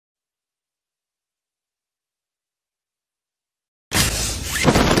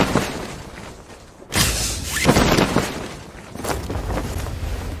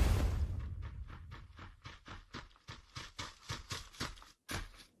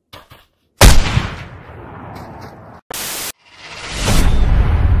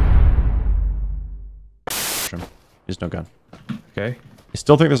There's no gun. Okay. I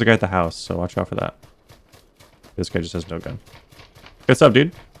still think there's a guy at the house, so watch out for that. This guy just has no gun. What's up,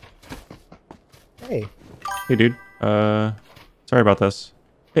 dude? Hey. Hey, dude. Sorry about this.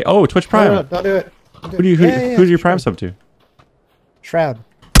 Hey, oh, Twitch Prime. No, don't do it. Don't do Who do you, it. who's your Prime sub to? Shroud.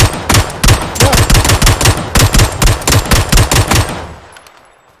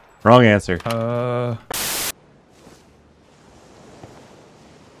 Wrong answer.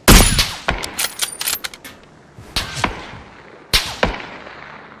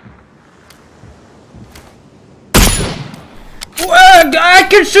 I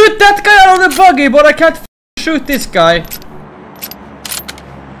can shoot that guy out of the buggy, but I can't shoot this guy.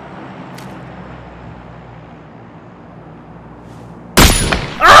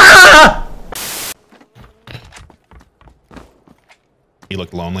 Ah! He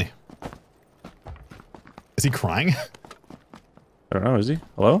looked lonely. Is he crying? I don't know, is he?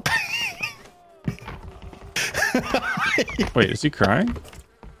 Hello? Wait, is he crying?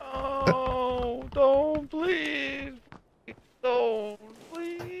 Oh, don't, please. Don't,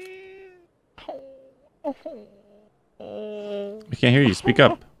 please. I can't hear you. Speak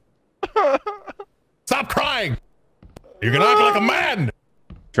up. Stop crying! You're gonna act like a man!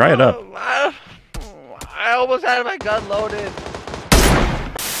 Dry it up. I almost had my gun loaded.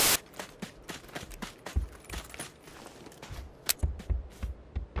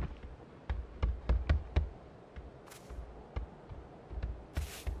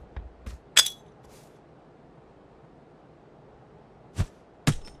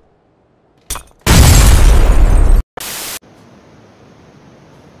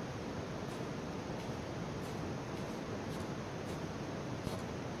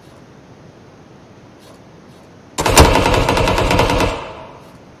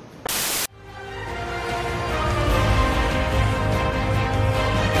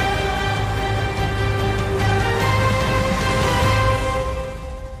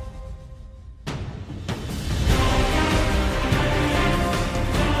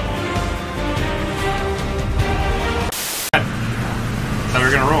 So we're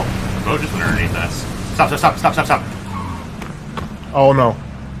gonna roll. The boat just went underneath us. Stop. Oh no.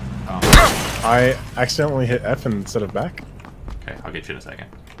 Oh. I accidentally hit F instead of back. Okay, I'll get you in a second.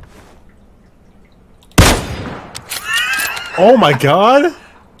 Oh my god!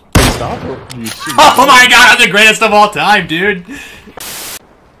 Stop or do you shoot? Oh my god, I'm the greatest of all time, dude!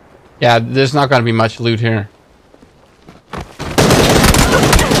 Yeah, there's not gonna be much loot here. I'm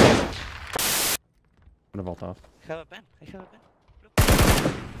gonna vault off. I have a pen.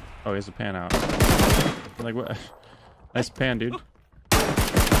 Oh, he has a pan out. I'm like, what? Nice pan, dude.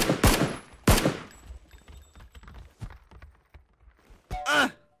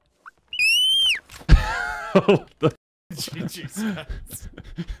 Oh, the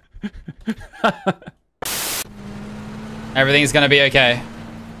Everything's gonna be okay.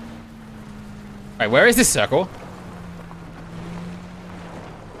 Wait, where is this circle?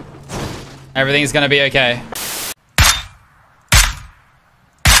 Everything's gonna be okay.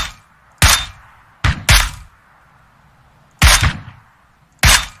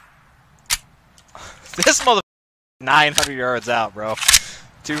 This mother 900 yards out, bro.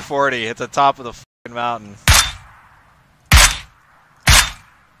 240 hit the top of the fucking mountain.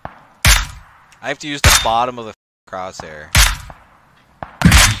 I have to use the bottom of the crosshair.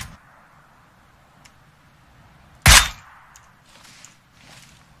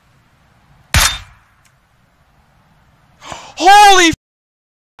 Holy!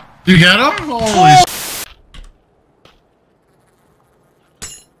 You get him? Holy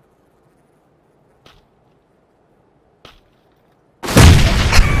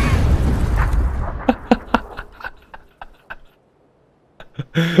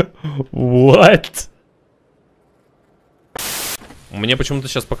What? Мне почему-то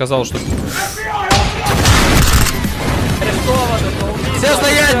сейчас показалось, что... Все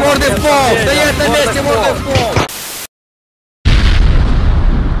стоять, морды в пол! Стоять на месте, морды в пол!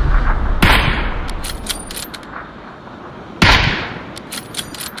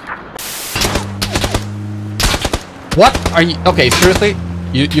 What are you? Okay, seriously?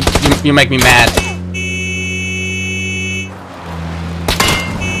 You make me mad.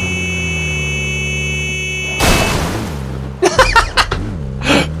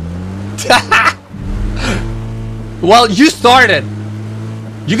 Well, you started.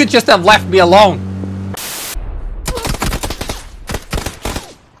 You could just have left me alone.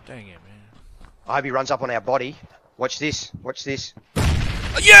 Dang it, man. I hope he runs up on our body. Watch this. Watch this.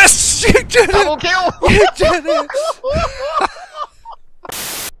 Yes! You did it! Double kill! You did it!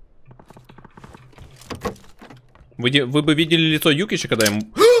 Вы бы видели лицо Юкича, когда ему...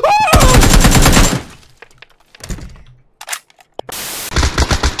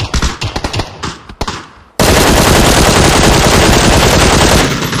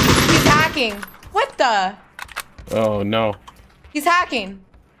 the? Oh no. He's hacking.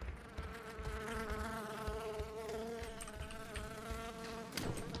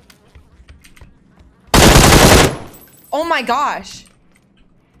 Oh my gosh.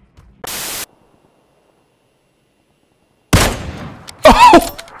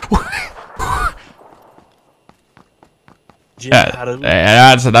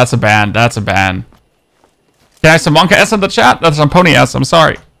 Yeah, that's a ban. That's a ban. Can I have some Wonka S in the chat? That's some Pony S. I'm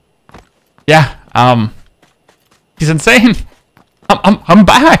sorry. Yeah. He's insane. I'm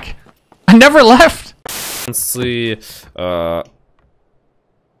back. I never left. Nice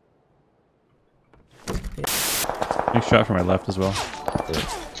shot from my left as well.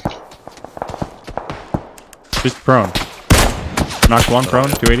 Just prone. Knocked one prone,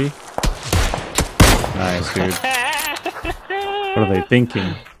 280. Nice, dude. What are they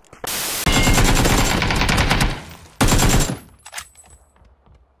thinking?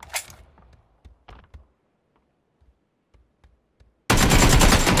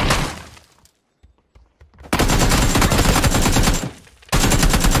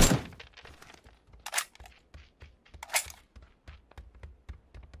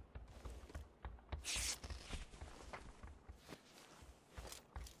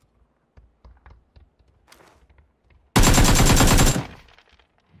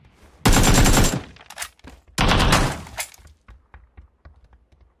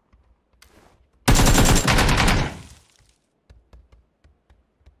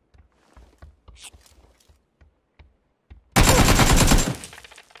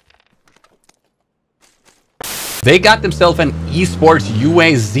 They got themselves an esports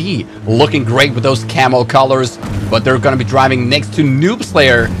UAZ, looking great with those camo colors, but they're gonna be driving next to Noob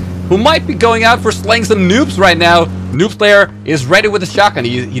Slayer, who might be going out for slaying some noobs right now. Noob Slayer is ready with the shotgun.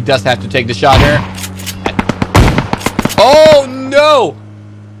 He does have to take the shot here. Oh no!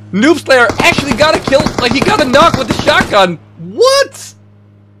 Noob Slayer actually got a kill, like he got a knock with the shotgun. What?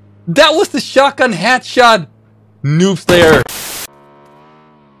 That was the shotgun headshot. Noob Slayer.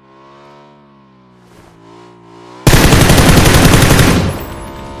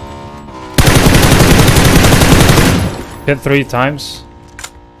 Hit 3 times.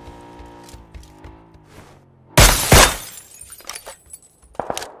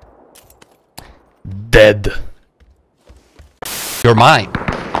 Dead. You're mine.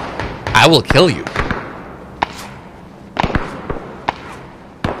 I will kill you.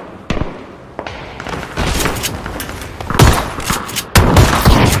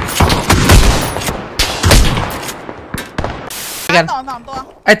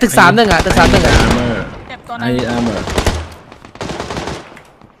ไอ้ตึก3-1อ่ะตึก3-1อ่ะ ไอ้อาร์เมอร์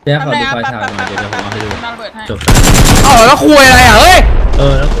แจ้ขอดูไฟฉายมาเดี๋ยวผมเอาให้ดูจบแล้วคุยอะไรอ่ะเฮ้ย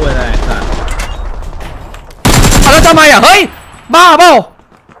แล้วคุยอะไรค่ะแล้วทำไมอ่ะเฮ้ยบ้าเปล่า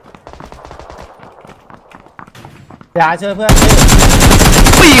อย่าช่วยเพื่อน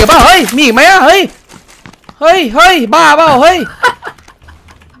มีอีกเปล่าเฮ้ยมีอีกไหมอ่ะเฮ้ยเฮ้ยบ้าเปล่าเฮ้ย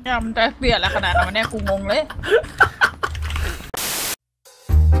เนี่ยมันจะเปลี่ยนอะไรขนาดนั้นเนี่ยกูงงเลย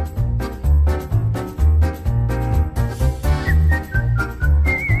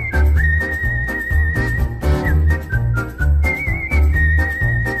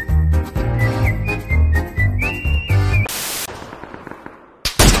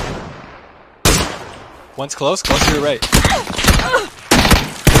One's close to your right.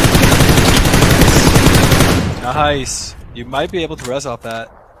 Nice. You might be able to res off that.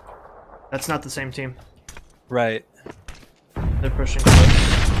 That's not the same team. Right. They're pushing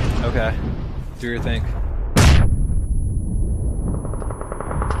close. Okay. Do your thing.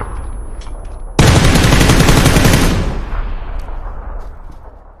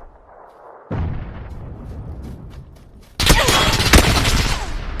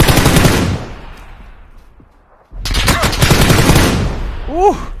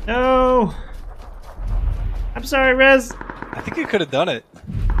 Ooh. No. I'm sorry, Rez. I think you could have done it.